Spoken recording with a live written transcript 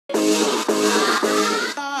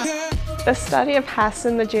The study of HASS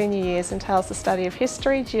in the junior years entails the study of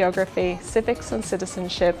history, geography, civics and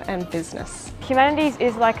citizenship and business. Humanities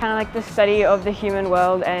is kind of like the study of the human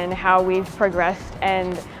world and how we've progressed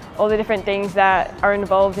and all the different things that are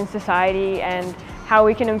involved in society and how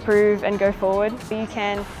we can improve and go forward. You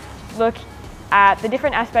can look at the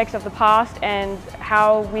different aspects of the past and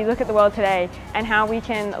how we look at the world today and how we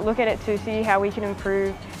can look at it to see how we can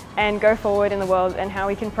improve and go forward in the world and how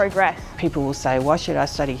we can progress. People will say, why should I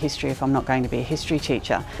study history if I'm not going to be a history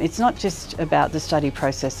teacher? It's not just about the study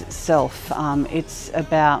process itself, it's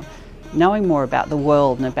about knowing more about the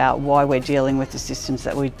world and about why we're dealing with the systems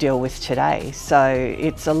that we deal with today. So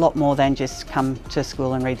it's a lot more than just come to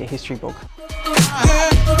school and read the history book.